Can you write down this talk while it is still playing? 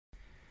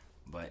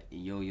But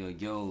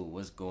yo,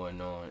 what's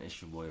going on?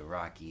 It's your boy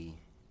Rocky.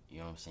 You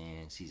know what I'm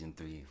saying? Season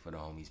 3 for the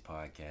Homies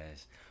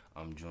Podcast.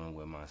 I'm joined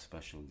with my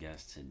special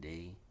guest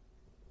today.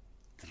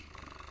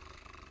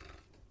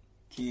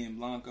 Ken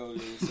Blanco,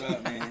 what's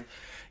up, man?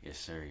 Yes,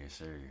 sir.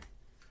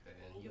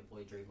 And your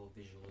boy Draco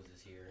Visuals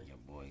is here. Your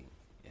boy.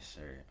 Yes,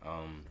 sir.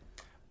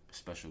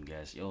 Special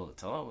guest. Yo,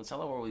 tell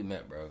her where we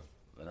met, bro.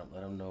 Let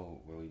them know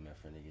where we met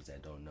for niggas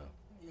that don't know.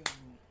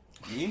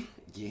 Me?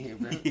 Yeah,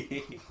 bro.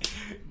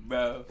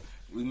 Bro,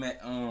 we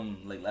met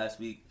like last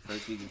week,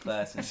 first week of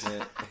class and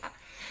shit.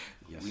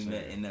 Yes, we sir.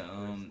 met in the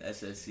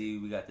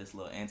SSC. We got this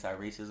little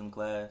anti-racism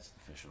class.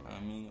 For sure.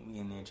 I mean, we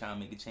in there trying to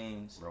make a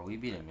change. Bro, we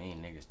be the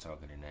main niggas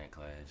talking in that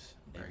class.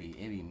 It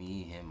be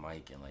me, him,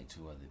 Mike, and like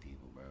 2 other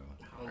people, bro.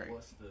 How,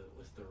 what's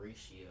the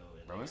ratio?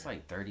 Bro, it's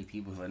like 30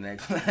 people in that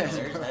class.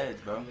 There's bro.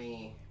 heads, bro. I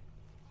mean,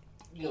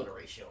 you know the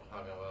ratio I'm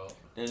talking about.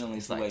 There's only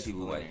It's two like white 2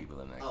 people. white in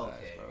people in that Oh, class,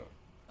 okay.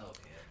 bro.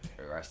 Okay.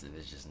 The rest of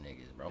it's just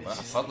niggas, bro. But I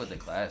fuck with the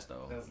class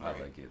though. That's I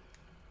right. like it.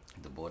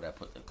 The boy that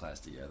put the class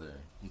together,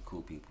 he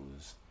cool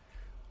people's.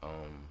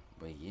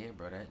 But yeah,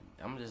 bro,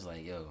 I'm just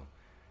like, yo,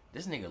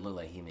 this nigga look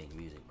like he make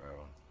music, bro.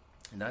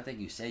 And I think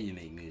you say you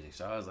make music,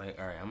 so I was like,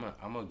 all right, I'm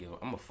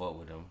gonna fuck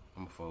with him.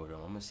 I'm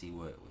gonna see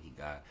what he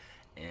got.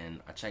 And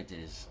I checked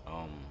his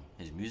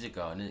music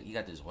out, and he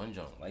got this one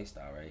joint,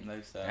 Lifestyle, right?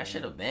 Lifestyle, That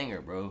shit a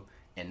banger, bro.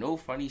 And no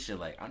funny shit.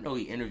 Like, I know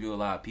he interview a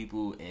lot of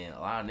people, and a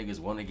lot of niggas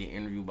want to get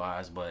interviewed by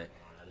us, but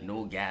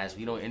no gas.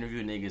 We don't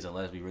interview niggas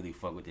unless we really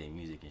fuck with their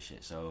music and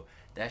shit. So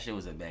that shit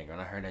was a banger.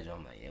 And I heard that joint,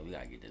 I'm like, yeah, we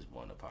gotta get this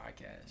boy on the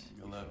podcast.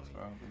 You Good feel luck, me?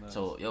 bro. Good luck.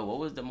 So, yo, what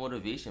was the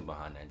motivation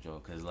behind that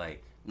joint? Cause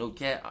like, no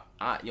cat,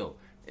 yo,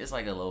 it's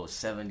like a little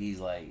 70s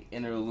like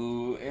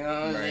interlude, you know what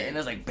I'm saying? And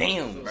it's like,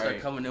 bam, Right.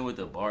 start coming in with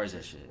the bars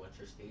and shit. What's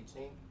your stage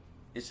name?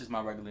 It's just my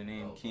regular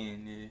name, Oh.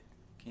 Ken. Yeah,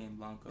 Ken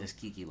Blanco. This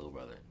Kiki little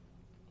brother.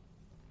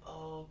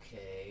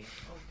 Okay.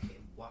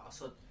 Wow.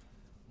 So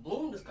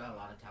Bloom just got a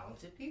lot of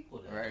talented people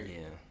there. Right.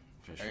 Yeah,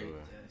 for Right. sure.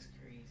 That's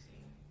crazy.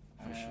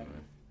 For sure.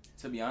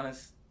 To be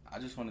honest, I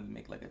just wanted to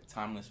make like a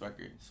timeless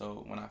record.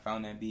 So when I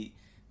found that beat,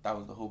 that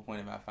was the whole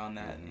point of it. I found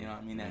that, you know what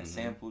I mean, that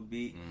sampled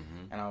beat.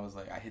 Mm-hmm. And I was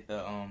like, I hit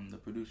the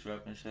producer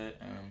up and shit,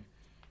 and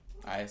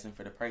I asked him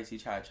for the price. He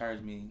tried to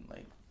charge me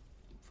like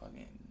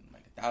fucking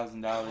like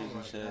 $1,000 Oh and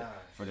my shit God.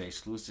 For the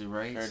exclusive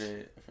rights.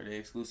 for the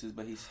exclusives,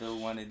 but he still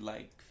wanted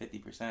like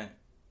 50%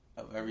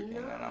 of everything,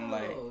 and I'm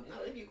like. not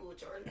if you go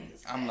charge me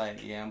this. I'm like,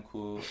 yeah, I'm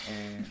cool,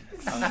 and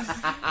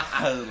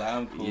I was like,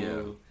 I'm cool.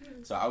 Yeah.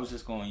 So I was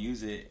just gonna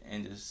use it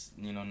and just,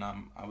 you know,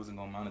 I wasn't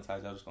gonna monetize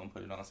it. I was just gonna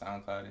put it on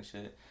SoundCloud and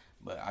shit.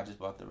 But I just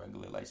bought the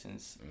regular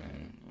license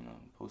and, you know,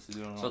 posted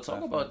it on. So all talk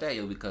platforms. about that,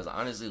 yo, because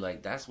honestly,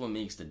 like, that's what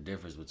makes the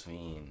difference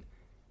between,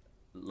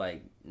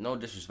 like, no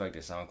disrespect to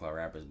SoundCloud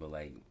rappers, but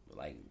like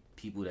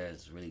people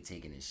that's really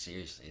taking it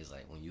seriously is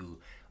like when you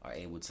are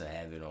able to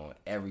have it on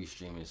every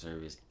streaming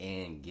service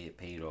and get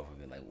paid off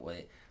of it. Like,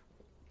 what?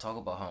 Talk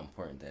about how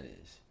important that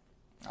is.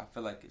 I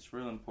feel like it's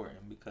real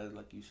important because,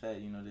 like you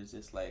said, you know, there's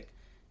this like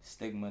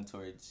stigma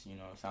towards, you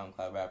know,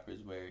 SoundCloud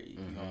rappers where if you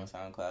go on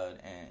SoundCloud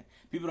and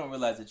people don't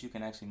realize that you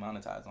can actually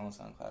monetize on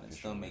SoundCloud and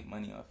still make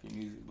money off your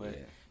music. But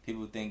Yeah.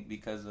 people think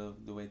because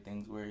of the way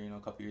things were, you know,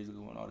 a couple years ago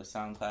when all the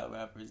SoundCloud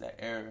rappers, that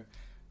era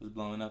was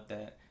blowing up,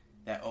 that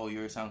oh,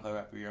 you're a SoundCloud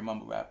rapper, you're a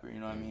mumble rapper,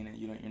 you know what I mean, and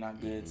you're not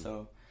good.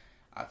 So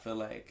I feel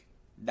like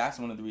that's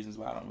one of the reasons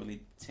why I don't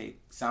really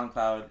take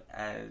SoundCloud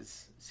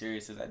as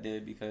serious as I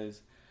did,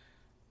 because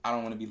I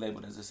don't want to be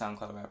labeled as a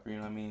SoundCloud rapper, you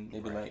know what I mean? They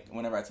be like,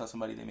 whenever I tell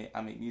somebody I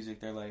make music,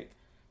 they're like,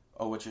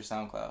 oh, what's your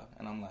SoundCloud?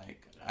 And I'm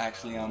like,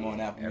 actually, I'm on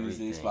Apple Music,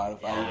 Everything.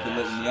 Spotify, you can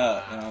look me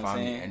up, you know what I'm Find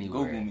me saying?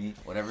 anywhere. Google me.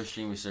 Whatever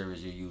streaming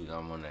service you use,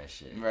 I'm on that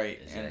shit. Right.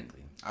 Exactly. And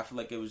I feel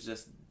like it was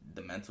just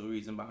the mental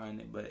reason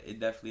behind it, but it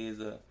definitely is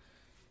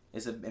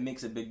it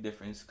makes a big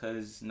difference,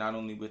 because not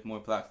only with more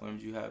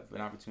platforms, you have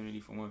an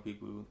opportunity for more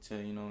people to,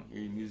 you know,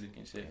 hear your music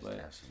and shit, but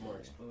More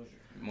exposure.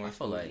 more I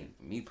feel exposure.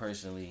 like, me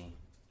personally,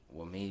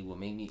 what made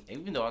me,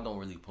 even though I don't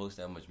really post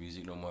that much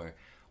music no more,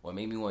 what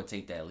made me want to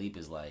take that leap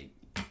is like,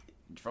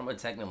 from a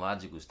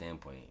technological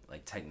standpoint,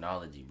 like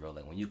technology, bro.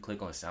 Like when you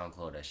click on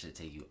SoundCloud, that shit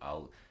take you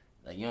out.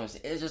 Like, you know what I'm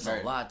saying? It's just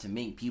Right. a lot to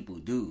make people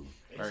do,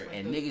 Right.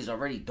 and niggas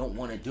already don't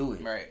want to do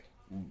it. Right.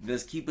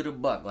 Let's keep it a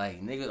buck.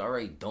 Like, niggas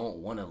already don't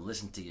want to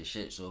listen to your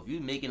shit. So if you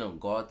making them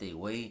go out their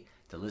way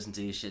to listen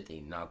to your shit, they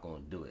not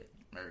gonna do it.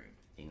 Right.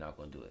 They not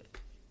gonna do it.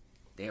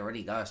 They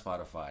already got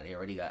Spotify. They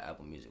already got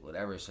Apple Music,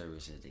 whatever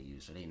services they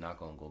use. So they not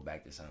gonna go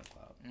back to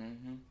SoundCloud.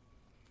 Mm-hmm.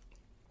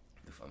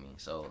 You feel me?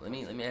 So let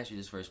me ask you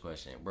this first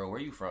question, bro. Where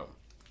you from?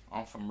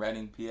 I'm from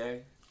Reading, PA.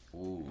 You Ooh.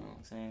 know what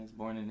I'm saying? I was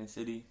born in the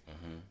city.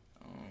 Mhm.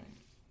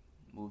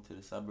 Moved to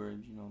the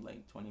suburbs, you know,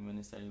 like 30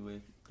 minutes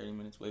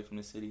away from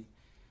the city.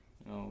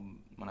 You know,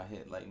 when I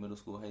hit like middle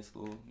school, high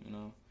school, you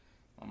know,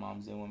 my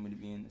moms didn't want me to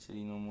be in the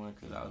city no more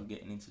because I was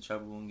getting into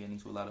trouble and getting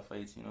into a lot of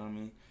fights, you know what I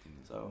mean?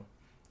 So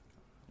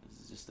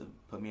it's just to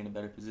put me in a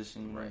better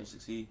position, you know, to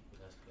succeed.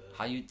 That's good.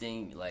 How you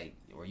think, like,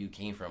 where you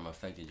came from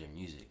affected your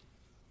music?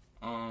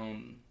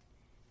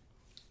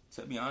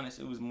 To be honest,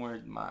 it was more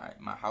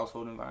my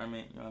household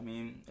environment, you know what I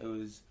mean? It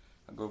was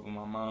I grew up with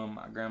my mom,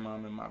 my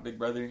grandmom, and my big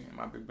brother. And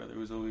my big brother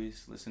was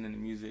always listening to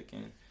music,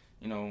 and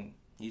you know,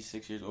 he's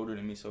 6 years older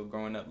than me. So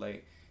growing up,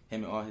 like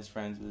him and all his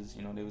friends was,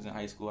 you know, they was in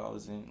high school. I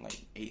was in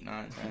like 8,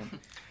 9, 10.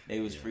 They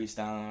was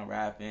freestyling,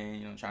 rapping,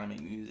 you know, trying to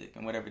make music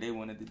and whatever they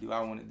wanted to do,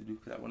 I wanted to do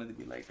because I wanted to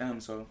be like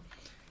them. So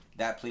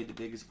that played the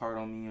biggest part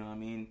on me. You know what I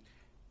mean?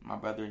 My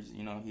brother's,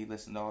 you know, he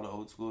listened to all the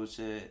old school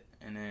shit,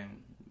 and then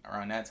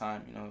around that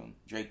time, you know,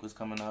 Drake was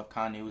coming up,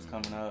 Kanye was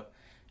coming up,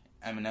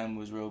 Eminem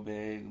was real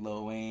big,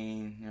 Lil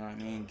Wayne, you know what I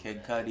mean,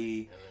 Kid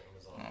Cudi,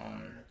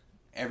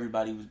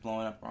 everybody was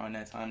blowing up around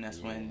that time.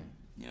 That's when,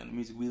 you know, the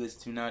music we listen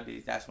to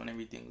nowadays, that's when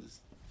everything was,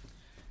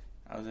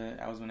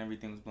 that was when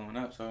everything was blowing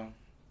up. So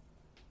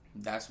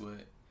that's what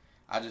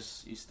I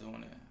just used to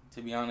want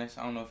to be honest,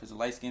 I don't know if it's a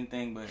light skin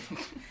thing, but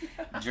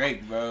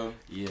Drake, bro.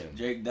 Yeah.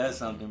 Drake does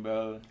something,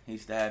 bro. He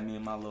used to have me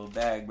in my little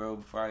bag, bro,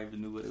 before I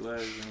even knew what it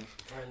was.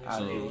 And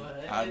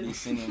I'd be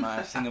singing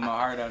my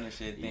heart out and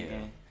shit,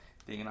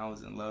 thinking I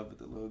was in love with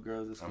the little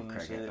girls at school. I'm and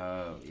cracking shit.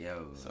 up,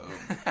 yo. So,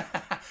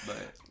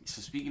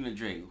 so speaking of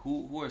Drake,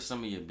 who are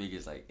some of your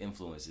biggest like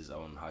influences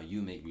on how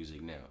you make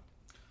music now?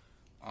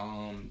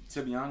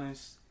 To be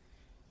honest,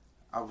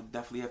 I would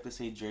definitely have to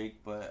say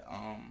Drake, but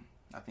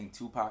I think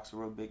Tupac's a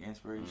real big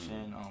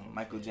inspiration.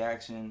 Michael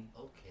Jackson,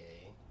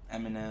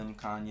 Eminem,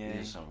 Kanye.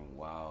 There's some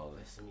wild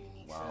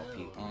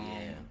people,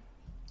 yeah.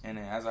 And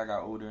then as I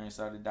got older and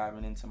started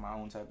diving into my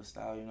own type of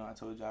style, you know, I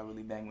told you I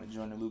really bang with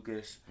Joyner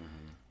Lucas.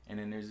 And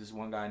then there's this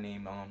one guy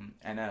named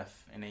NF,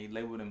 and they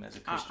labeled him as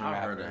a Christian rapper.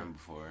 I've heard of him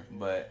before.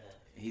 But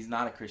he's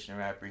not a Christian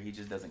rapper. He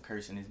just doesn't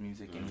curse in his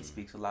music, and he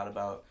speaks a lot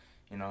about,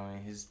 you know,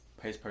 his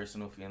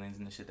personal feelings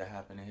and the shit that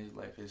happened in his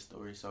life, his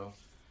story. So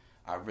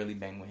I really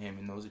bang with him,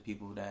 and those are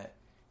people that,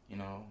 you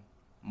know,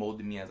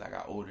 molded me as I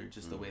got older,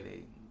 just the way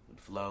they would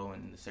flow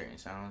and the certain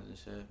sounds and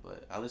shit.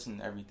 But I listen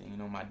to everything. You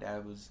know, my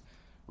dad was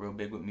real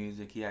big with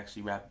music. He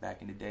actually rapped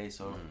back in the day,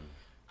 so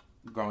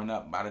growing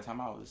up, by the time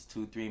I was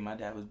 2, 3, my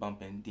dad was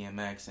bumping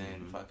DMX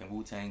and fucking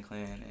Wu-Tang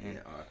Clan and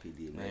RP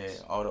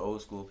DMX. all the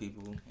old school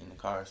people in the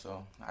car.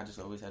 So I just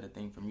always had a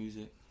thing for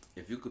music.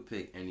 If you could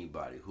pick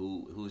anybody,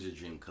 who's your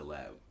dream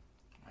collab?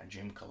 My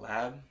dream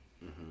collab?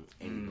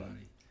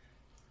 Anybody.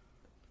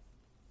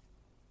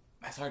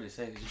 That's hard to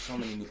say because there's so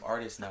many new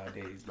artists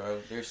nowadays, bro.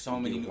 There's so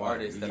many new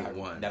artists that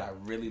I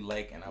really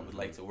like and I would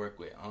like to work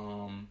with.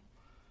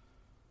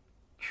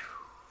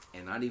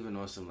 And not even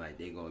on some like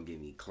they gonna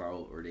give me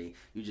clout or you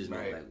just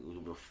make like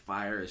the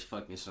fire as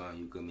fucking song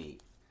you could make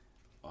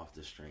off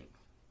the strength.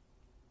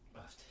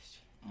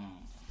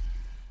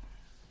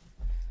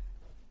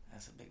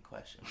 That's a big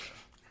question,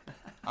 bro.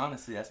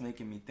 Honestly, that's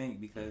making me think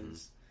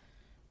because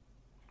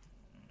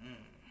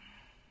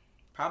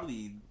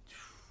probably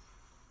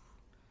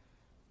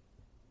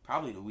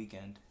The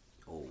Weeknd.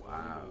 Oh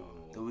wow,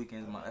 The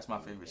Weeknd's that's my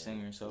favorite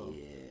singer, so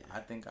I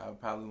think I would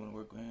probably want to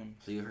work with him.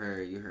 So you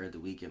heard The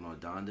Weeknd on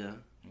Donda?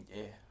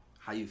 Yeah.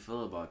 How you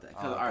feel about that?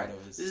 Cause, all right,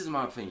 this is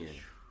my opinion.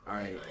 All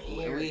right,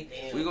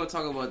 we gonna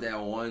talk about that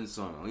one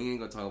song. We ain't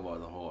gonna talk about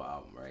the whole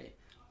album, right?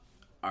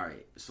 All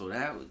right, so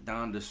that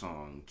Donda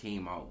song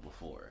came out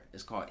before.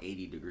 It's called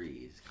 80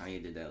 Degrees.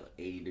 Kanye did that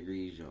 80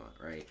 Degrees joint,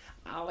 right?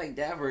 I like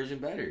that version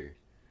better.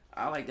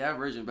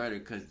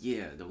 Because,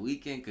 The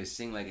Weeknd could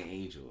sing like an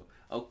angel.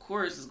 Of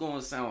course, it's going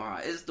to sound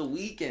hot. It's The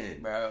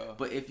Weeknd. Bro.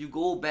 But if you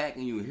go back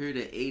and you hear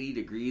the 80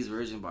 Degrees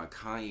version by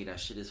Kanye, that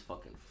shit is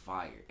fucking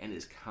fire. And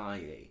it's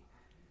Kanye.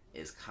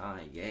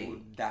 Well,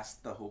 that's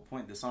the whole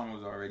point. The song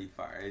was already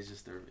fire. It's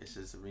just a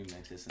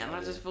remix. And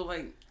I just feel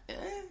like,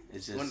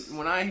 It's just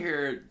when I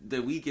hear The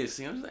Weeknd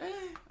sing, I'm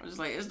just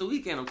like, it's The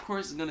Weeknd. Of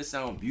course, it's gonna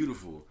sound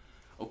beautiful.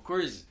 Of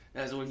course,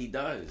 that's what he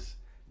does.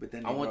 But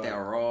then I want that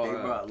raw. They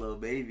brought Lil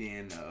Baby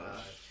in though.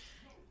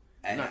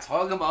 I'm not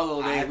talking about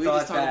Lil Baby. We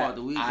just talking about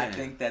The Weeknd. I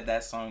think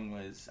that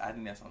song's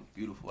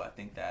beautiful. I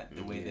think that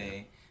the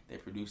way they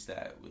produced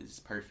that was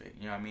perfect.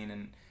 You know what I mean?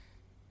 And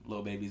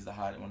Lil Baby's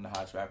one of the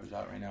hottest rappers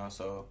out right now.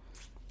 So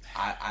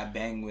I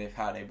bang with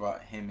how they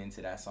brought him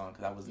into that song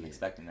because I wasn't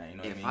expecting that. You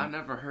know what I mean? If I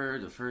never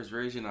heard the first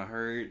version I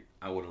heard,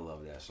 I would have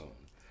loved that song.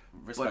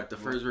 But the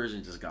first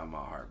version just got my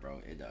heart,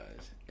 bro. It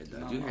does.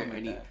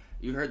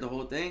 You heard the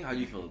whole thing? How do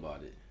you feel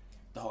about it?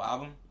 The whole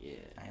album? Yeah.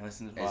 I ain't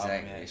listened to the whole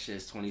album yet. It's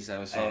just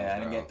 27 songs, I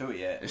didn't get through it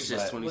yet. It's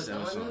just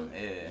 27 songs.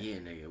 Yeah,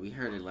 nigga. We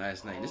heard it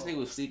last night. This nigga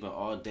was sleeping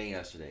all day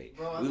yesterday.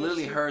 Bro, we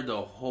literally heard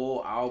the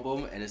whole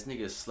album, and this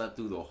nigga slept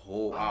through the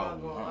whole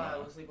album. I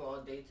was sleeping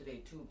all day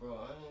today, too, bro.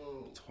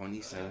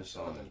 27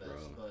 songs, bro.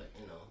 But,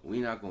 you know. We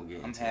not gonna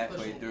get I'm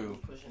halfway through.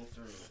 Pushing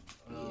through.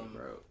 Yeah,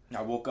 bro.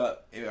 I woke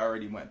up, it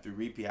already went through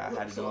repeat. I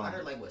had to go on. I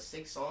heard,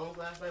 6 songs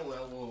last night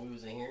when we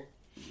was in here?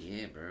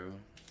 Yeah, bro.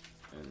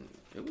 And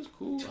it was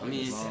cool. I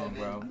mean,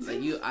 bro.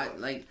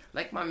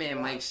 Like my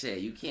man Mike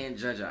said, you can't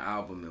judge an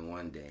album in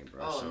one day,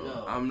 bro. Oh, so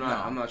no. I'm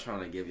not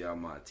trying to give y'all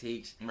my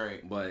takes.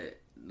 Right.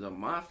 But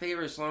my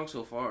favorite song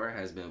so far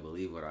has been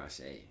 "Believe What I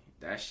Say."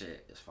 That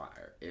shit is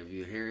fire. If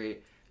you hear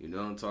it, you know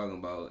what I'm talking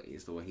about.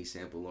 It's the one he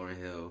sampled Lauryn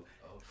Hill.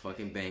 Okay.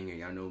 Fucking banger.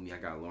 Y'all know me. I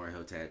got a Lauryn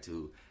Hill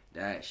tattoo.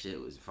 That shit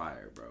was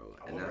fire, bro.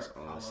 And that's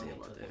all I say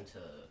about that.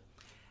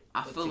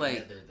 I put feel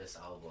like together this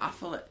album?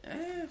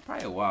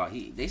 probably a while.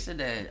 They said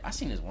that I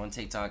seen this one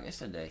TikTok. It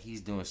said that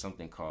he's doing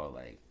something called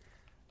like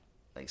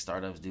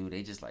startups do.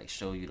 They just like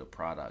show you the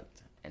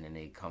product and then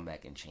they come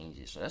back and change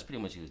it. So that's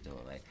pretty much what he was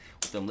doing. Like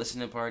with them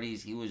listening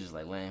parties, he was just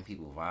like letting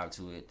people vibe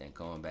to it, then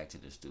going back to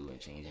the studio and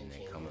changing,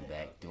 then coming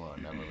back doing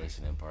another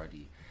listening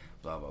party,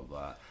 blah blah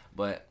blah.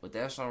 But with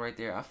that song right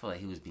there, I feel like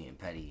he was being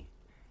petty.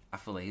 I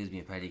feel like he was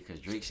being petty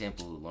because Drake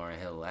sampled Lauryn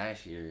Hill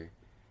last year.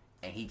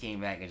 And he came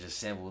back and just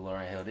sampled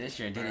Lauryn Hill this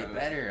year and did it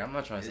better. I'm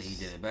not trying to say he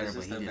did it better,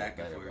 but he did it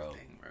better, bro.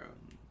 Thing, bro.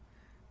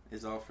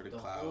 It's all for the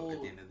cloud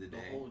at the end of the day.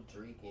 The whole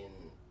Drake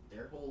and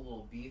their whole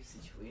little beef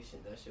situation,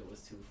 that shit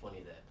was too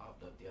funny that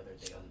popped up the other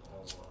day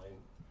online.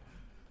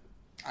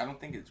 I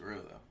don't think it's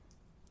real, though.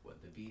 What,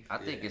 the beef? I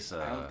think it's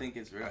I don't think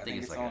it's real. I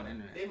think it's like on the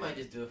internet. They might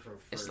just do it for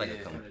it's like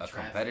a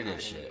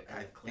competitive shit.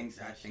 I think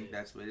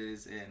that's what it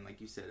is. And like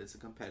you said, it's a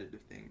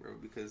competitive thing, bro.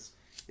 Because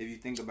if you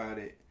think about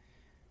it,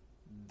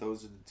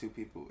 those are the two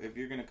people. If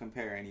you're gonna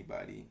compare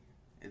anybody,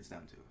 it's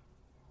them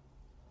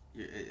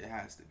two. It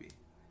has to be.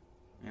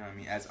 You know what I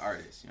mean? As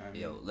artists, you know what I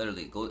mean? Yo,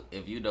 literally, go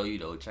if you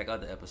know. Check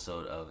out the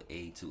episode of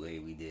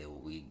A2A we did.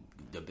 We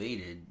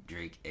debated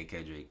Drake and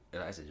Kendrick.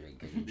 I said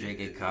Drake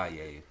and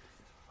Kanye.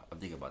 I'm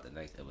thinking about the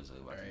next episode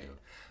about to do.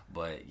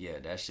 But yeah,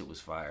 that shit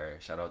was fire.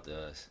 Shout out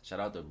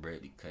to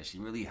Britt because she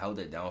really held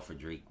it down for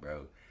Drake,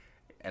 bro.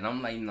 And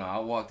I'm like, I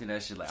walked in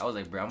that shit like I was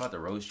like, bro, I'm about to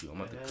roast you. I'm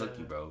about to cook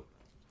you, bro.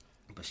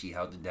 But she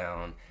held it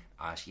down.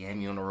 She had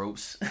me on the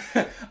ropes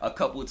a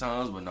couple of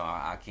times, but no,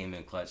 I came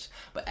in clutch.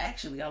 But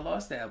actually, I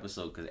lost that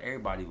episode because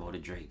everybody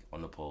voted Drake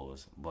on the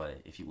polls.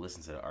 But if you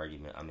listen to the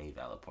argument, I made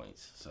valid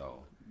points.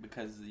 So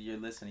because you're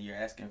listening, you're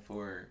asking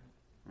for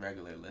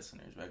regular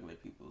listeners, regular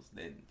people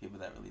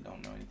that really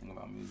don't know anything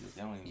about music.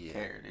 They don't even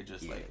care. They're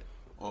just like,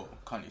 oh,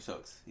 Kanye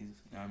sucks. He's, you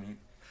know what I mean?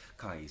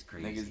 Kanye's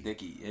crazy. Niggas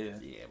dicky, yeah.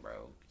 Yeah,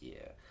 bro.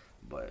 Yeah.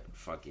 But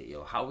fuck it,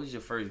 yo. How was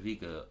your first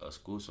week of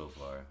school so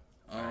far?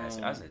 I asked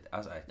that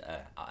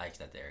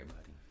to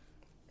everybody.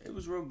 It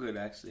was real good,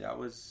 actually.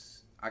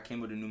 I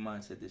came with a new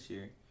mindset this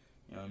year.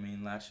 You know what I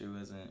mean? Last year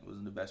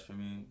wasn't the best for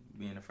me.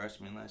 Being a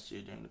freshman last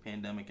year during the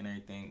pandemic and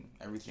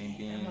everything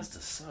being... That must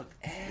have sucked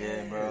ass.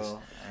 Yeah, bro.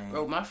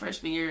 Bro, my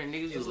freshman year,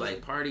 niggas was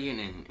like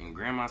partying in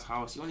grandma's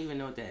house. You don't even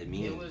know what that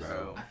means,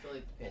 bro. I feel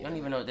like the you don't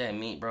even know what that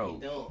means, bro. You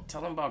don't. Tell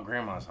them about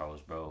grandma's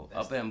house, bro.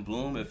 Up in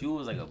Bloom, if you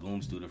was like a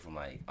Bloom student from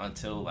like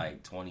until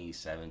like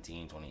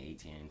 2017,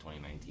 2018,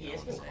 2019. Yeah,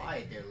 it's been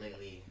quiet there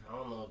lately. I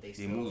don't know if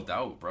they moved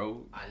out,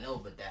 bro. I know,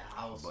 but that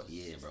house. But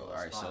yeah, bro. All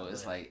right, so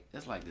it's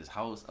like this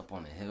house up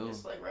on the hill.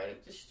 It's like right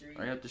up the street.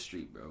 Right up the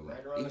street, bro.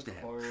 Right they used to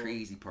have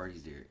crazy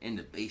parties there in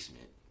the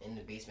basement. And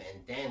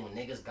then when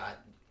niggas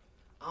got,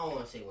 I don't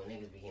want to say when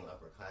niggas became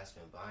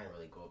upperclassmen, but I didn't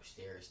really go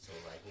upstairs till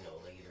like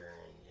later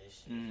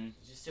and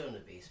just still in the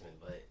basement.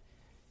 But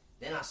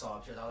then I saw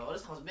upstairs. I was like, oh,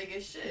 this house big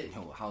as shit.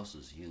 Yo, house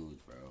was huge,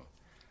 bro.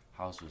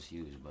 House was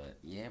huge, but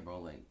yeah, bro.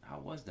 Like, how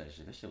was that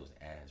shit? That shit was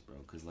ass, bro.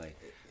 Cause like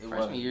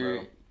freshman year.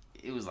 Bro.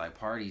 It was like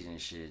parties and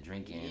shit,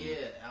 drinking.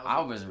 Yeah, I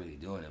wasn't really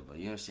doing it, but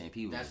you know what I'm saying?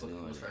 People that's was what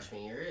doing people's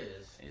freshman year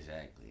is.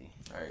 Exactly.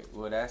 All right.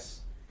 Well,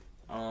 that's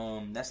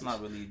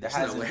not really that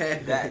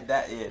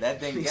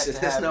thing.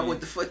 That's not what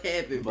the fuck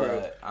happened,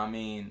 bro. But I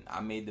mean, I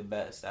made the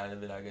best out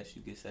of it. I guess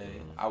you could say.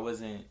 I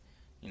wasn't,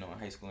 in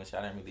high school and shit.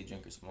 I didn't really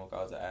drink or smoke.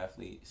 I was an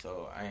athlete,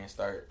 so I didn't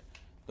start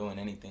doing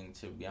anything,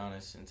 to be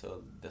honest,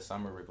 until the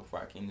summer right before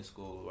I came to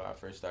school, where I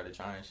first started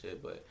trying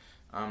shit. But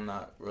I'm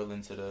not real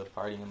into the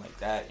partying like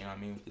that, you know what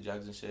I mean, with the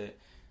drugs and shit.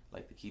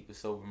 Like to keep a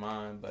sober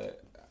mind,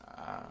 but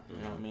you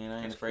know what I mean,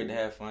 I ain't afraid to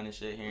have fun and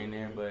shit here and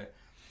there. But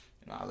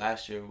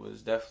last year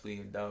was definitely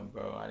a dub,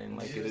 bro. I didn't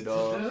like it at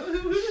all.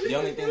 The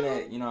only thing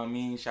that, you know what I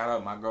mean, shout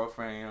out my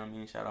girlfriend, you know what I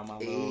mean, shout out my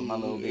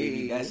little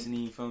baby Destiny,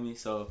 you feel me?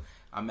 So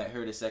I met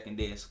her the second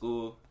day of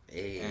school,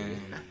 and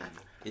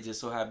it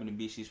just so happened to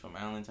be she's from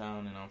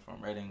Allentown and I'm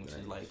from Reading, which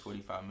is like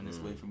 45 minutes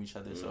away from each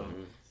other. So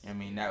I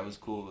mean, that was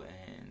cool,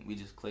 and we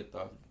just clicked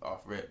off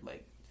rip,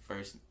 like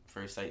first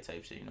sight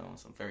type shit,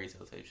 some fairy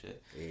tale type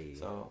shit.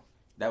 So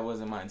that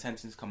wasn't my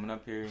intentions coming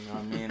up here, you know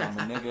what I mean? I'm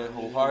a nigga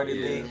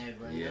wholeheartedly.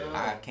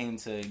 I came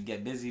to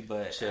get busy,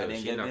 but I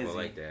didn't get busy.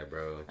 Like that,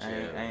 bro. I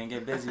didn't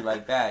get busy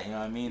like that, you know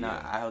what I mean?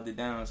 I held it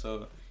down,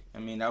 so I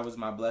mean, that was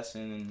my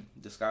blessing in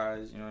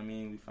disguise, you know what I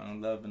mean? We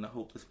found love in a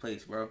hopeless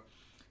place, bro.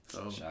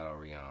 So shout out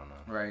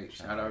Rihanna. Right,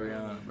 shout out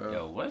Rihanna, bro.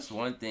 Yo, what's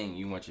one thing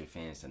you want your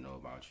fans to know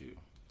about you?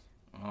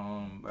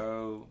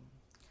 Bro,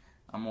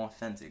 I'm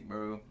authentic,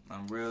 bro.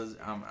 I'm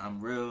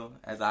real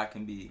as I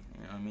can be. You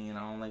know what I mean? I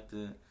don't like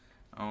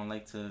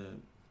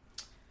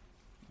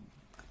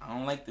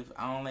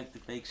the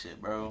fake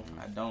shit, bro.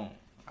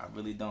 I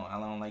really don't. I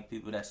don't like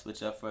people that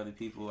switch up for other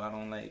people. I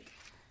don't like,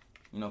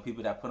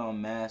 people that put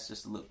on masks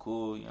just to look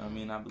cool. You know what I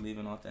mean? I believe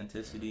in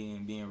authenticity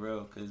and being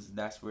real, because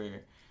that's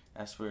where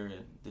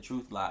the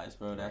truth lies,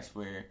 bro. That's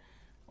where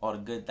all the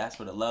good, that's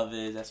where the love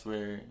is. That's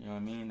where, you know what I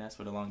mean? That's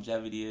where the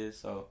longevity is.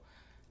 So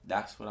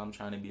that's what I'm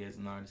trying to be as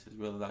an artist, as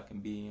real as I can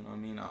be. You know what I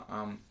mean?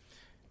 I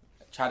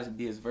try to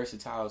be as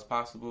versatile as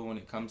possible when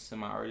it comes to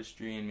my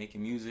artistry and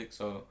making music.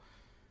 So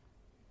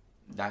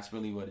that's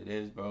really what it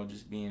is, bro.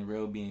 Just being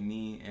real, being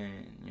me,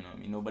 and you know what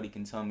I mean. Nobody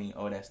can tell me,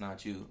 oh, that's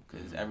not you,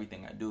 because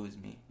everything I do is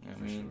me. You know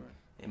what I mean? Sure.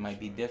 It might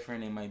be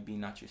different, it might be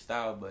not your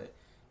style, but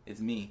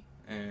it's me,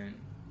 and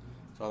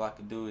so all I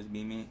can do is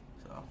be me.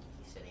 So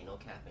He said ain't no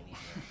cap in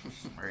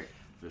these. right.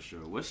 For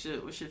sure. What's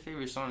your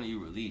favorite song that you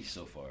released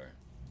so far?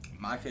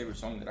 My favorite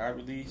song that I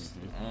released,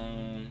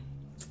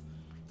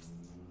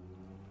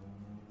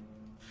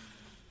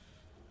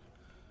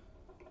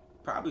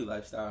 probably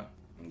Lifestyle.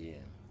 Yeah.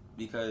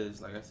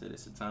 Because, like I said,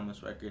 it's a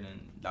timeless record,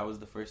 and that was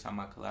the first time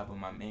I collabed with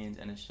my man's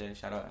NSJ.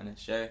 Shout out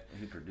NSJ.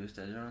 He produced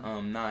that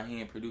genre? Nah,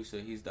 he ain't producer.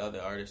 He's the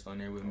other artist on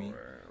there with me.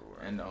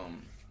 And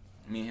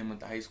me and him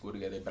went to high school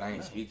together, but I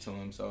didn't speak to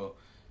him. So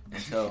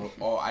until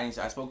I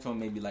spoke to him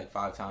maybe like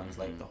 5 times,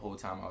 like the whole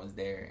time I was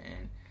there,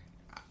 and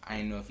I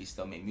didn't know if he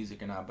still made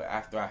music or not. But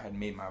after I had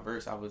made my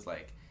verse, I was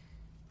like,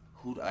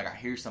 I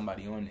hear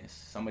somebody on this,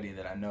 somebody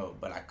that I know,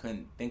 but I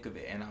couldn't think of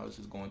it, and I was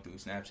just going through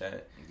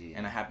Snapchat,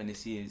 and I happened to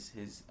see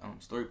his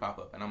story pop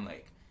up, and I'm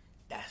like,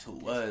 that's who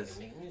it was.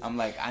 I'm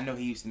like, I know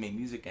he used to make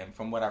music, and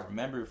from what I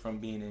remember from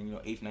being in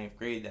 8th, 9th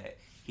grade, that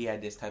he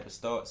had this type of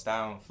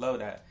style and flow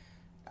that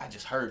I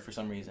just heard for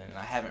some reason, and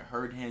I haven't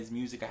heard his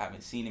music, I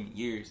haven't seen him in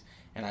years,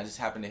 and I just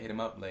happened to hit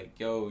him up like,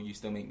 yo, you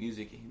still make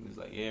music? And he was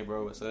like, yeah,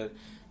 bro, what's up?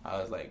 I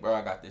was like, bro,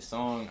 I got this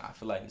song, I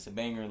feel like it's a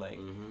banger, like,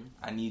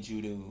 I need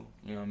you to, you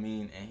know what I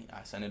mean? And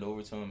I sent it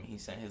over to him, he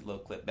sent his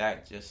little clip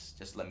back,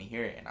 just let me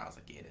hear it, and I was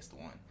like, yeah, that's the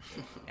one.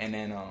 And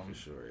then for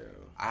sure, yo.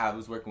 I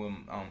was working with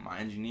my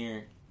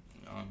engineer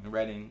in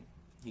Reading.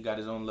 He got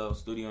his own little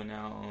studio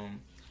now,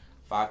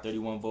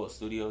 531 Volt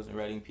Studios in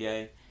Reading,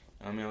 PA.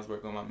 I was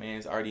working with my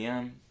man's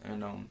RDM,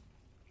 and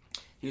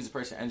he was the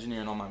person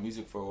engineering all my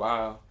music for a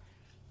while,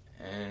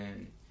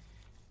 and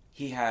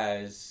he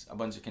has a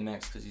bunch of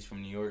connects because he's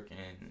from New York,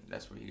 and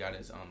that's where he got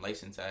his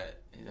license at,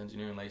 his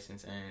engineering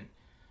license. And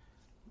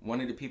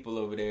one of the people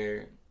over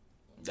there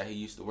that he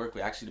used to work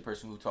with, actually the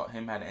person who taught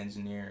him how to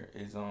engineer,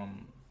 is a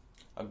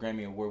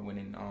Grammy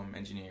Award-winning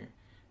engineer,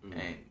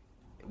 and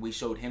we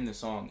showed him the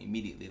song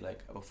immediately,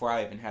 like before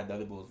I even had the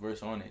other boy's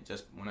verse on it,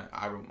 just when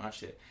I wrote my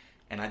shit,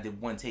 and I did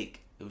one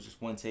take. It was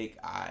just one take.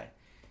 I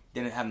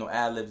didn't have no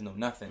ad-libs, no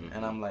nothing,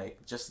 and I'm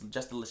like, just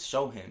to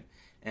show him,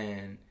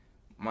 and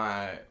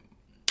my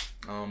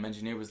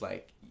engineer was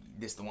like,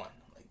 this the one,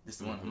 like this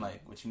the one. I'm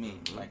like, what you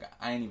mean? Like,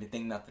 I ain't even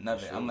think nothing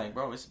of it. I'm like,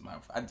 bro,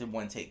 I did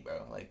one take,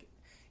 bro, like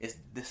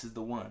this is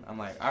the one. I'm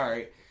like, all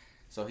right.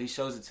 So he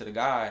shows it to the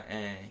guy,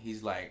 and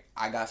he's like,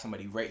 I got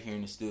somebody right here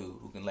in the studio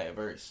who can lay a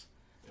verse.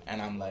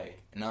 And I'm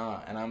like,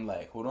 nah. And I'm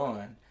like, hold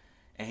on.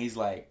 And he's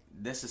like,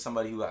 this is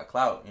somebody who got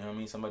clout, you know what I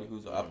mean? Somebody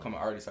who's an upcoming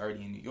artist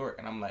already in New York.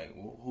 And I'm like,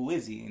 well, who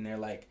is he? And they're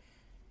like,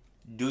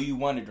 do you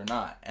want it or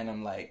not? And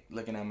I'm like,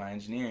 looking at my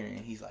engineer, and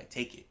he's like,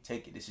 take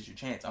it. This is your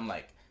chance. I'm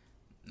like,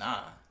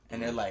 nah.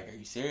 And they're like, are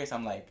you serious?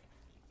 I'm like,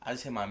 I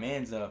just hit my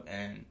man's up,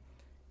 and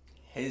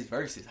his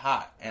verse is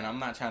hot. And I'm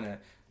not trying to,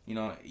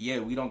 yeah,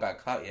 we don't got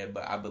clout yet,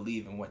 but I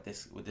believe in what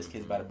this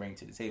kid's about to bring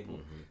to the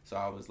table. So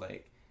I was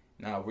like,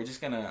 nah, we're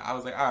just gonna, I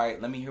was like, all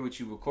right, let me hear what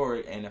you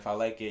record, and if I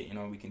like it,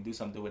 we can do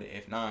something with it.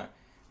 If not,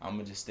 I'm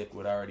gonna just stick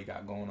with what I already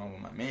got going on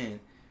with my man.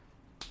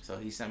 So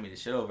he sent me the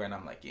shit over, and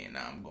I'm like, yeah,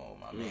 nah, I'm going with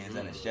my man's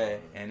NSJ.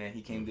 And then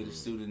he came to the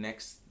studio the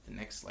next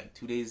like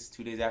 2 days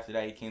after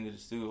that, he came to the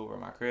studio over at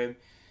my crib,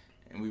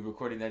 and we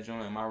recorded that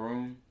joint in my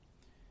room,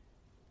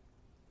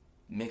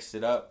 mixed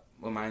it up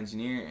with my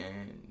engineer,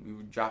 and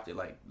we dropped it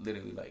like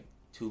literally like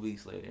 2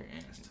 weeks later.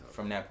 And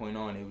from that point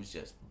on, it was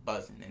just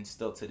buzzing, and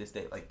still to this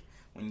day, like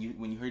when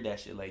you heard that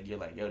shit, like you're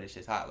like, yo, this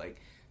shit's hot.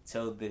 Like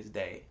till this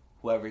day,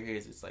 whoever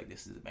hears it's like,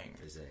 this is a banger.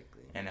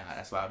 Exactly. And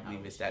that's why I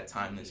believe it's that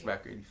timeless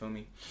record. You feel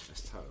me?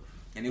 That's tough.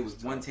 And it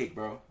was one take,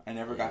 bro. I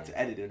never got to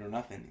edit it or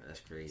nothing. That's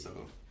crazy. So, you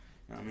know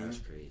what I mean? That's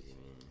crazy,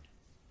 man.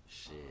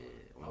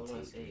 Shit. I was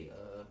gonna say,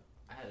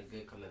 I had a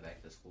good coming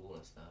back to school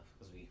and stuff,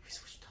 because we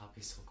switched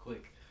topics so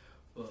quick.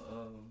 But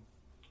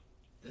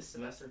this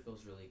semester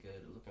feels really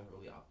good. Looking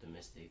really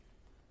optimistic.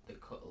 The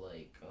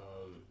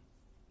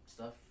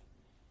stuff.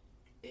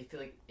 I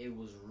feel like it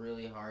was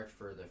really hard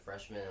for the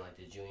freshmen and like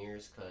the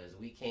juniors, because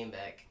we came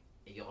back,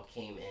 y'all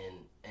came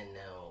in, and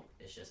now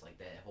it's just like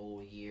that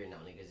whole year. Now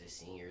niggas is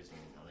seniors, and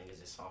now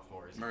niggas is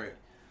sophomores. Right.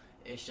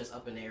 It's just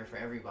up in the air for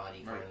everybody.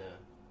 Right. Kinda.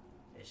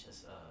 It's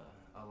just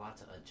a lot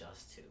to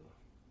adjust to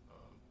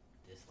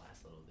this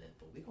last little bit,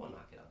 but we gonna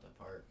knock it out the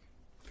park.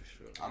 For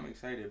sure. I'm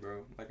excited,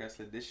 bro. Like I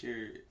said, this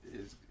year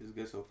is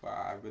good so far.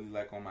 I really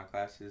like all my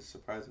classes,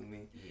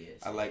 surprisingly. Yeah,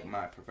 I like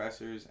my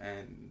professors,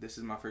 and this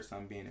is my first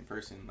time being in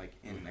person, like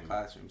in the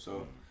classroom.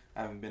 So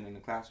I haven't been in the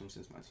classroom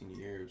since my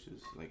senior year, which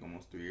is like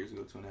almost 3 years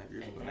ago, 2.5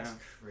 years ago now. That's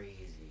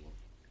crazy.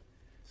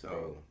 So,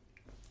 bro,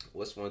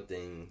 what's one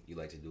thing you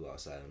like to do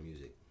outside of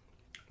music?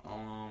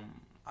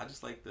 I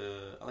just like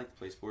to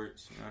play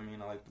sports. You know what I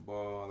mean? I like the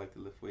ball. I like to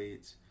lift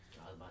weights.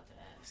 I was about to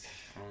ask.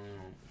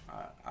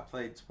 I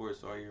played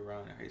sports all year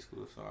round in high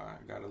school, so I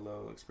got a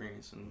little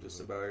experience in just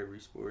about every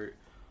sport.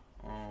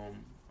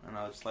 And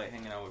I just like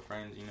hanging out with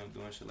friends,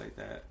 doing shit like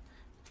that,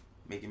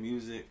 making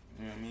music.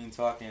 You know what I mean?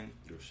 Talking.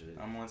 Your shit.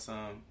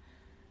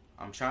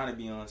 I'm trying to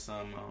be on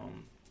some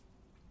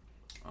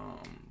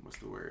what's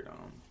the word?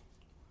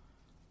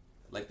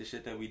 Like the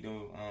shit that we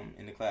do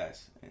in the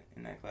class,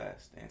 in that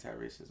class, the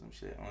anti-racism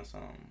shit, on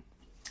some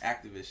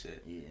activist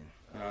shit. Yeah.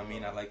 You know what I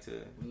mean? I like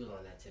to. We was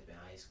on that tip in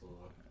high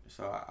school.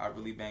 So I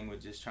really bang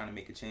with just trying to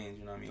make a change.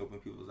 You know what I mean? Open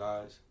people's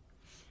eyes,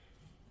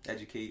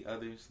 educate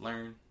others,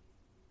 learn.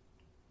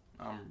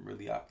 I'm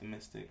really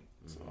optimistic.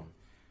 So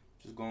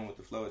just going with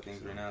the flow of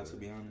things right now, to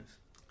be honest.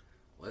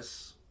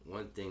 What's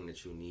one thing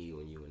that you need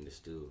when you in the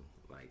studio,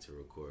 like to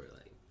record,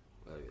 like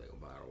maybe like a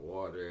bottle of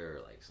water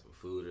or like some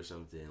food or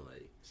something,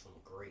 like Some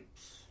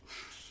grapes.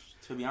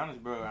 To be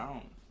honest, bro,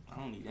 I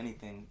don't need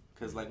anything.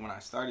 Cause like when I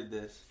started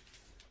this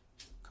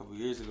a couple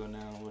years ago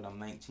now, when I'm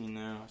 19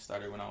 now, I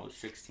started when I was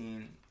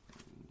 16.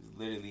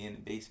 Literally in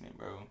the basement,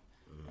 bro.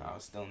 I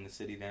was still in the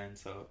city then,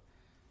 so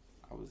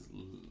I was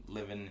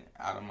living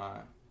out of my.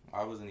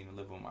 I wasn't even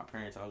living with my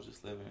parents. I was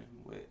just living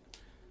with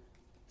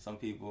some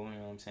people. You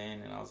know what I'm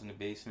saying? And I was in the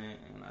basement,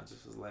 and I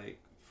just was like,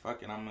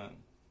 "Fuck it, I'm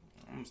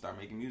gonna start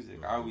making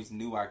music." I always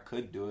knew I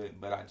could do it,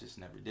 but I just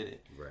never did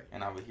it. Right.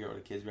 And I would hear all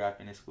the kids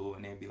rapping in school,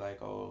 and they'd be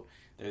like, "Oh,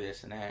 they're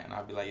this and that," and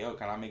I'd be like, "Yo,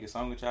 can I make a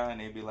song with y'all?"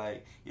 And they'd be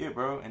like, "Yeah,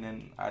 bro." And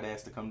then I'd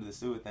ask to come to the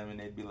studio with them, and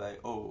they'd be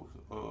like, "Oh,"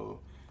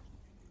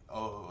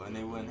 and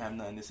they wouldn't have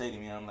nothing to say to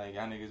me. I'm like,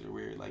 y'all niggas are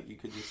weird. Like, you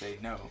could just say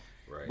no.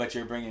 Right. But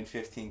you're bringing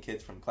 15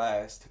 kids from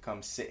class to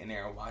come sit in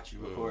there and watch you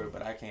record,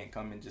 but I can't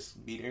come and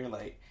just be there,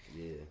 like,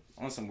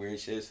 on some weird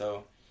shit.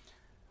 So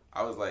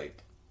I was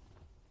like,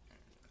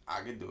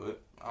 I could do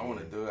it. I want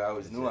to do it. I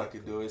always knew I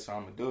could do it, so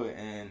I'm going to do it.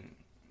 And,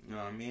 you know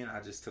what I mean?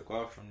 I just took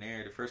off from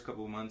there. The first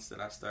couple of months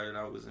that I started,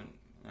 I was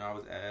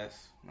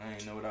ass. I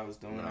didn't know what I was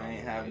doing. I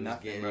ain't have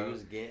nothing, bro. You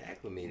was getting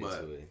acclimated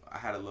but to it. I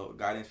had a little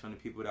guidance from the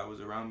people that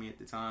was around me at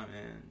the time,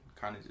 and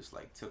kind of just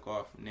like took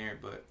off from there.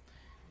 But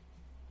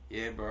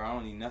yeah, bro, I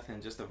don't need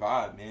nothing. Just a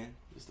vibe, man.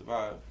 Just a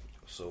vibe.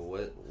 So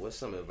what's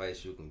some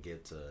advice you can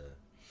give to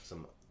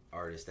some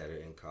artists that are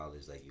in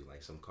college like you,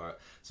 like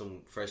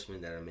some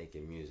freshmen that are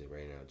making music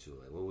right now too?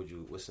 Like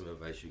what's some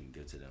advice you can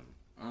give to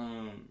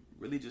them?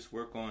 Really just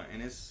work on,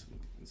 and it's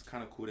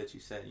kind of cool that you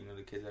said, you know,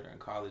 the kids that are in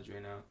college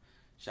right now.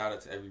 Shout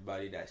out to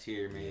everybody that's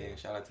here, man. Yeah,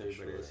 shout out to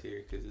everybody that's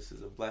here, because this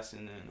is a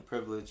blessing and a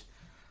privilege.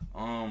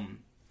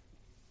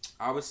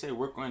 I would say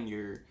work on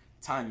your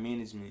time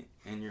management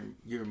and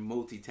your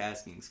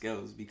multitasking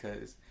skills,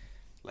 because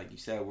like you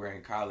said, we're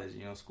in college,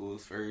 you know,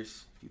 school's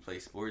first. If you play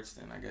sports,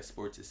 then I guess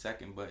sports is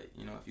second. But,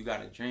 you know, if you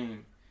got a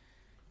dream,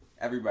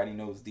 everybody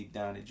knows deep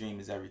down the dream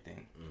is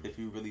everything. If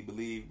you really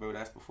believe, bro,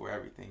 that's before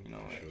everything, you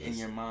know, in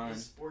your mind.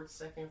 Is sports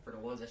second for the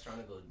ones that's trying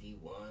to go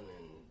D1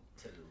 and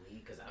to the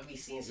league? Because I be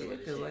seeing some of this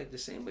because shit. like the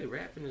same way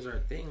rapping is our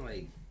thing,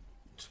 like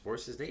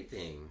sports is their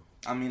thing.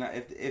 I mean,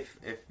 if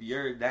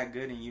you're that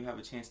good and you have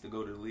a chance to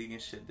go to the league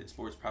and shit, then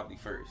sports probably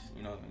first.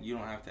 You know, you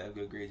don't have to have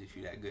good grades if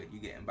you're that good. You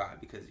getting by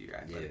because of your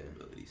athletic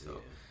ability. So,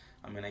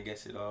 I mean, I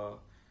guess it all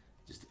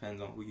just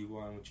depends on who you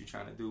are and what you're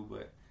trying to do.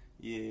 But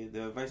yeah,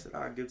 the advice that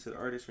I give to the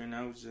artists right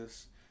now is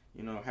just,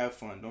 you know, have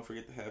fun. Don't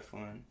forget to have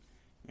fun.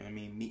 You know what I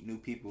mean? Meet new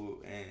people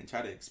and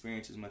try to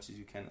experience as much as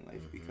you can in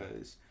life,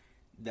 because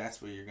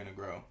that's where you're gonna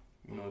grow.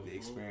 You know, the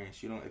experience.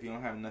 If you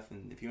don't have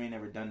nothing, if you ain't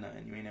never done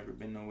nothing, you ain't never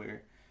been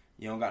nowhere,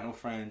 you don't got no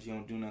friends, you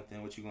don't do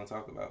nothing, what you gonna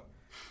talk about?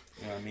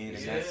 You know what I mean?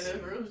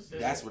 And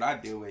that's what I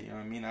deal with, you know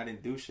what I mean? I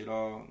didn't do shit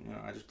all, you know,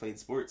 I just played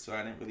sports, so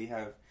I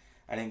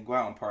didn't go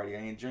out and party, I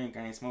ain't drink,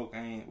 I ain't smoke,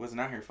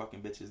 wasn't out here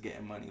fucking bitches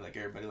getting money like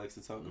everybody likes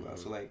to talk about.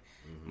 So like,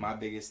 my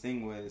biggest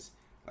thing was,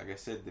 like I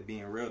said, the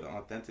being real, the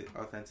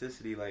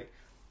authenticity. Like,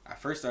 I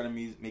first started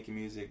making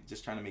music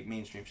just trying to make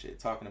mainstream shit,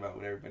 talking about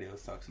what everybody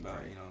else talks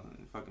about, you know,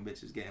 fucking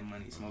bitches getting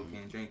money,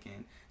 smoking,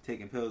 drinking,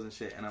 taking pills and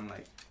shit. And I'm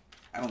like,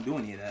 I don't do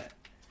any of that.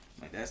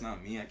 Like, that's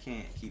not me. I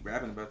can't keep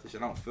rapping about this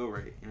shit. I don't feel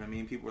right. You know what I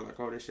mean? People are like,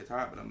 oh, this shit's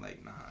hot. But I'm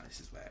like, nah, this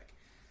is whack.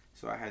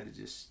 So I had to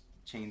just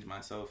change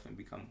myself and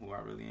become who I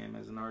really am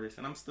as an artist.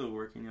 And I'm still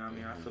working, you know what I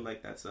mean? I feel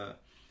like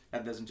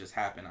that doesn't just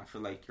happen. I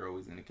feel like you're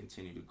always going to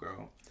continue to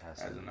grow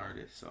as an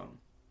artist. So,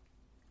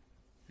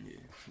 yeah.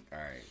 All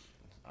right.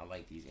 I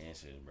like these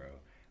answers, bro.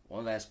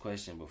 One last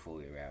question before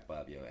we wrap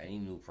up, yo. Any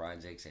new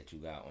projects that you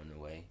got on the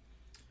way?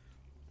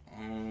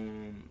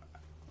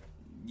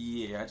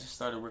 Yeah, I just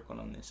started working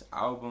on this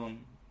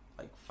album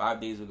like 5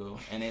 days ago,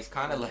 and it's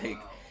kind of like,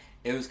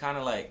 it was kind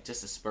of like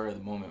just a spur of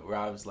the moment where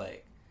I was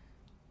like,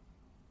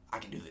 I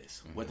can do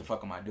this. What the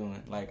fuck am I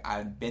doing? Like,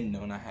 I've been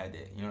known I had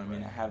it. You know what I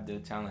mean? I have the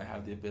talent, I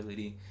have the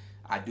ability.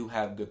 I do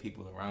have good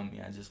people around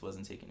me. I just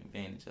wasn't taking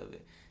advantage of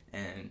it.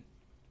 And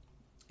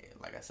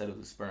like I said, it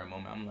was a spur of the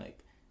moment. I'm like,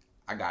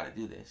 I gotta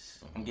do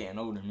this. I'm getting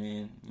older,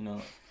 man. You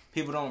know,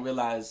 people don't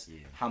realize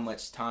how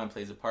much time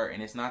plays a part.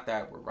 And it's not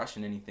that we're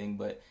rushing anything,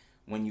 but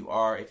when you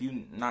are, if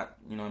you not,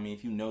 you know what I mean,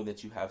 if you know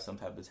that you have some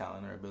type of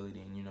talent or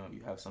ability, and you know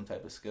you have some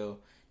type of skill,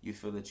 you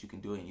feel that you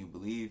can do it and you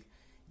believe,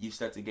 you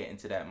start to get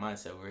into that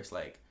mindset where it's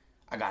like,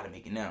 I gotta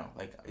make it now.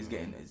 Like,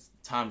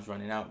 time's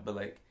running out, but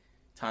like,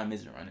 time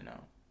isn't running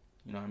out.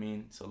 You know what I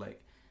mean? So like,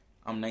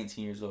 I'm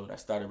 19 years old. I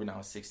started when I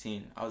was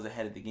 16. I was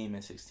ahead of the game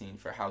at 16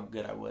 for how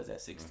good I was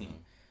at 16.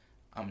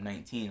 I'm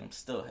 19. I'm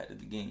still ahead of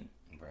the game.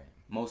 Right.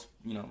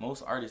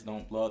 Most artists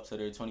don't blow up till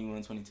they're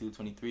 21, 22,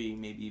 23,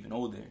 maybe even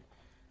older.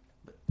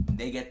 But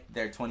they get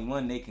their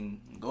 21, they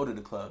can go to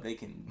the club, they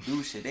can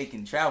do shit, they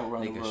can travel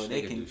around the world,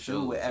 they can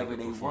do whatever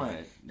they want.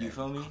 You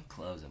feel me?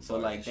 Clubs and so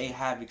like they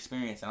have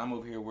experience, and I'm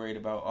over here worried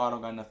about, I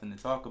don't got nothing to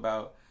talk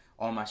about.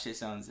 All my shit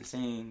sounds the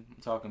same.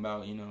 I'm talking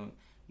about,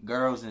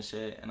 girls and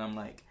shit, and I'm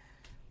like,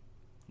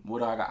 what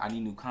do I got? I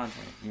need new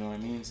content. You know what I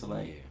mean? So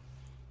like,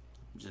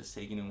 I'm just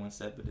taking it one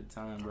step at a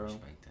time, bro.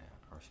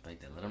 I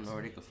respect that. Let them know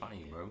where they can find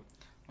you, bro.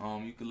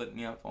 You can look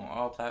me up on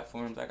all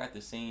platforms. I got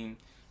the same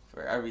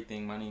for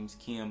everything. My name's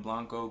Keyen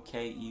Blanco,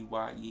 KEYEN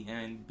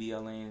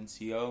BLANCO.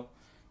 You know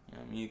what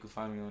I mean? You can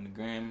find me on the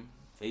Gram,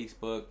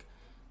 Facebook,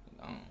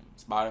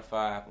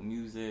 Spotify, Apple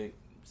Music,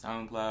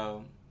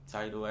 SoundCloud,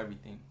 Tidal,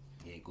 everything.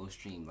 Yeah, go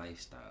stream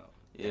Lifestyle.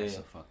 Yeah. That's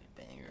a fucking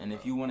banger. And bro.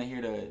 if you want to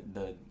hear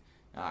the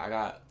I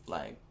got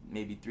like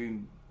maybe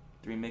three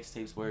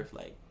mixtapes worth,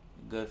 like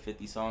a good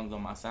 50 songs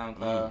on my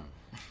SoundCloud.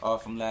 All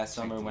from last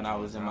summer when I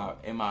was in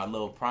my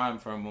little prime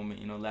for a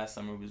moment. Last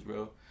summer was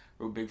real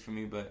big for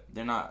me, but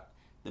they're not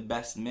the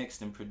best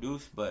mixed and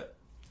produced, but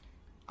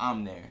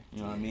I'm there.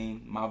 You know what I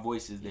mean? My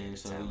voice is there,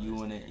 so you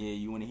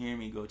wanna hear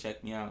me, go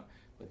check me out.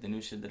 But the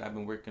new shit that I've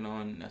been working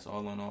on, that's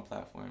all on all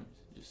platforms.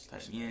 Just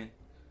type me in.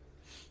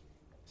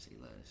 Say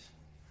less.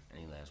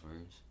 Any last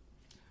words?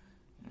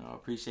 I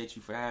appreciate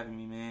you for having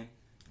me, man.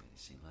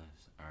 Say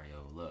less. Alright,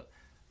 yo, look.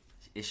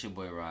 It's your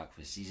boy Rock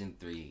for season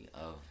 3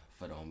 of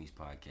For the Homies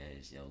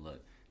podcast. Yo,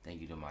 look, thank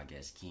you to my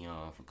guest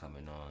Keyen for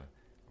coming on,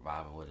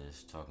 vibing with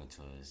us, talking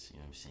to us. You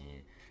know what I'm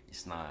saying?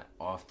 It's not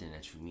often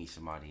that you meet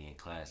somebody in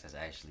class that's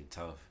actually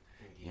tough.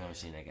 You know what I'm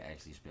saying? That can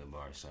actually spit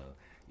bars. So,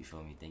 you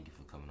feel me? Thank you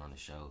for coming on the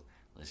show.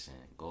 Listen,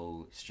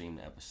 go stream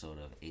the episode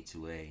of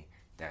A2A.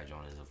 That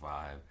joint is a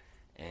vibe.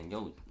 And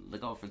yo,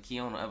 look out for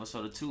Keyen on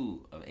episode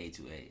 2 of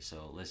A2A.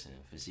 So, listen,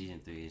 for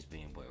season 3, it's been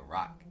your boy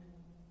Rock.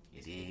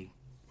 You dig?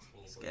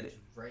 Let's get it.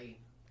 Right.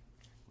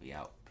 We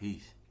out.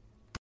 Peace.